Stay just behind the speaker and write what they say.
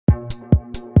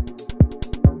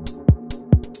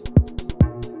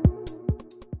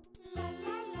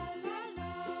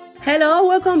Hello,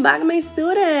 welcome back my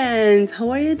students! How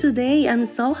are you today? I'm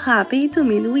so happy to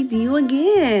meet with you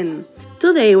again.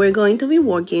 Today we're going to be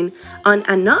working on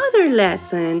another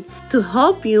lesson to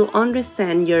help you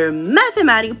understand your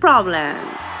mathematics problems.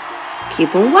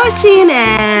 Keep on watching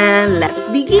and let's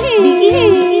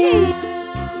begin!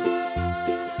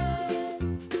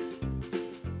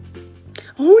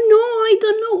 Oh no, I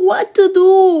don't know what to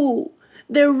do!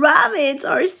 The rabbits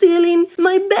are stealing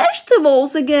my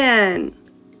vegetables again!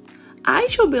 I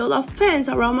should build a fence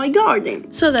around my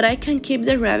garden so that I can keep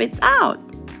the rabbits out.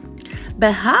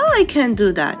 But how I can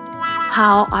do that?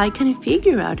 How I can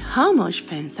figure out how much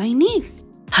fence I need?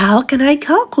 How can I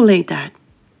calculate that?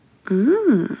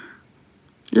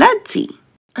 Let's see.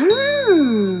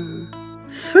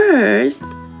 First,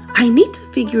 I need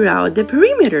to figure out the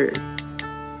perimeter.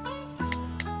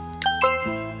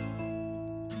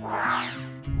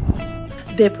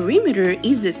 The perimeter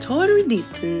is the total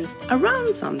distance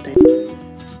around something.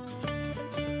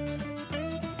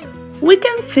 We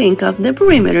can think of the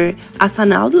perimeter as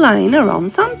an outline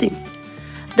around something.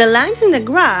 The lines in the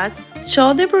grass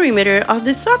show the perimeter of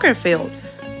the soccer field.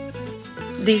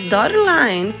 These dotted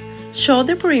lines show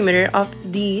the perimeter of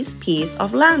this piece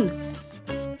of land.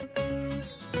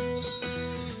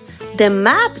 The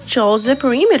map shows the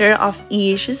perimeter of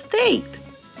each state.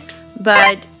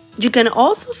 But you can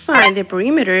also find the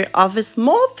perimeter of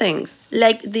small things,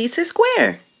 like this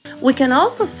square. We can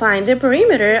also find the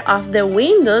perimeter of the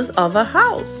windows of a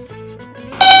house.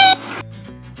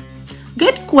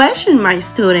 Good question, my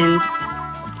students.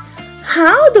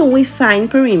 How do we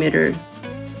find perimeter?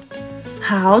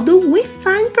 How do we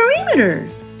find perimeter?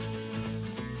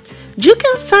 You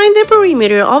can find the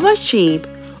perimeter of a shape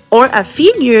or a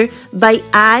figure by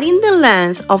adding the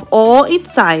length of all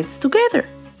its sides together.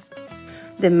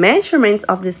 The measurements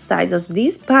of the size of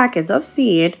these packets of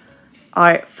seed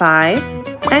are 5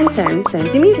 and 10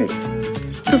 centimeters.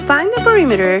 To find the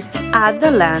perimeter, add the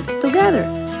length together.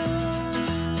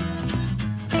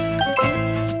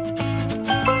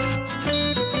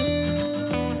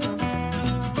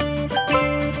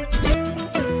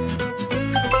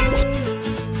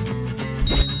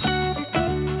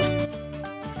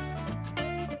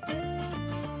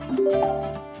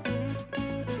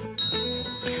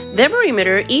 The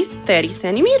perimeter is 30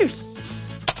 centimeters.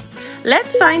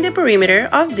 Let's find the perimeter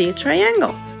of this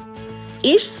triangle.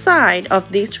 Each side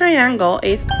of this triangle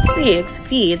is 6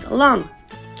 feet long.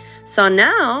 So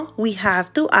now we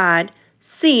have to add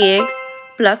 6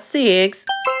 plus 6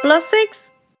 plus 6.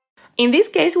 In this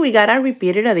case, we got a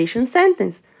repeated addition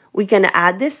sentence. We can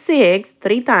add the 6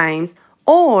 3 times,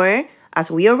 or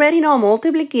as we already know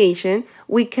multiplication,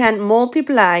 we can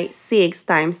multiply 6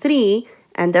 times 3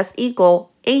 and that's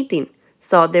equal 18.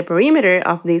 So the perimeter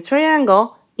of this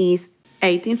triangle is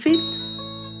 18 feet.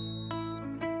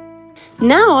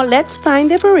 Now let's find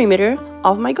the perimeter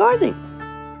of my garden.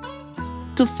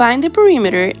 To find the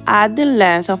perimeter, add the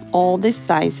length of all the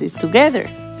sizes together.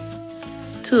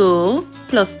 2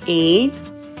 plus 8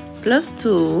 plus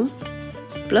 2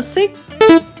 plus 6.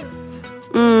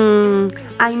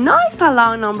 I know it's a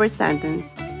long number sentence.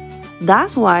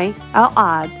 That's why I'll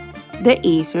add the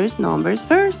easiest numbers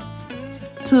first.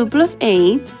 2 plus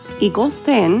 8 equals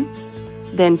 10.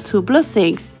 Then 2 plus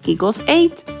 6 equals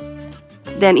 8.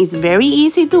 Then it's very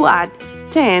easy to add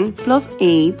 10 plus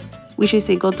 8, which is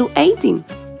equal to 18.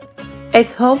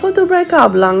 It's helpful to break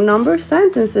up long number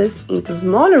sentences into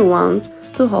smaller ones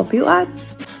to help you add.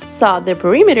 So the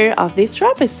perimeter of this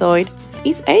trapezoid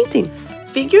is 18.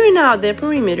 Figuring out the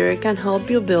perimeter can help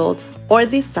you build or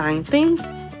design things.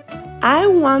 I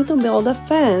want to build a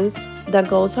fence that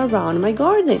goes around my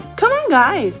garden. Come on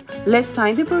guys, let's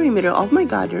find the perimeter of my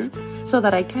garden so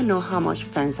that I can know how much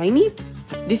fence I need.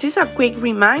 This is a quick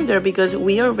reminder because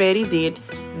we already did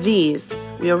this.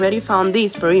 We already found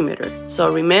this perimeter.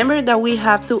 So remember that we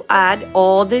have to add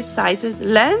all the sizes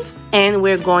length and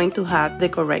we're going to have the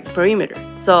correct perimeter.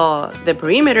 So the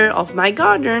perimeter of my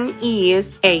garden is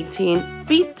 18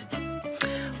 feet.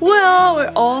 Well,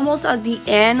 we're almost at the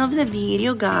end of the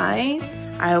video, guys.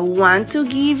 I want to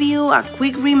give you a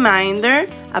quick reminder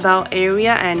about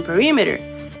area and perimeter.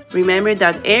 Remember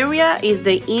that area is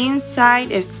the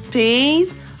inside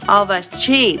space of a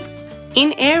shape.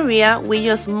 In area, we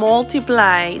just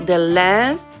multiply the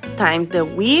length times the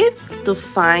width to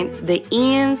find the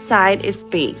inside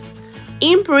space.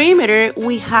 In perimeter,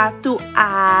 we have to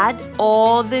add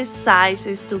all the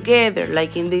sizes together,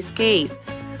 like in this case.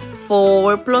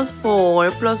 4 plus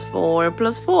 4 plus 4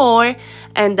 plus 4,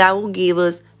 and that will give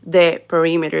us the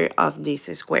perimeter of this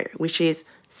square, which is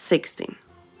 16.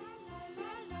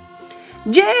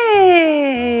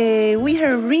 Yay! We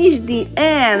have reached the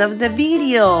end of the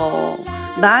video.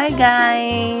 Bye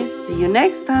guys. See you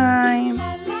next time.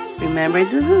 Remember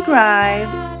to subscribe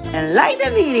and like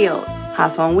the video.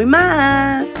 Have fun with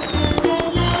math.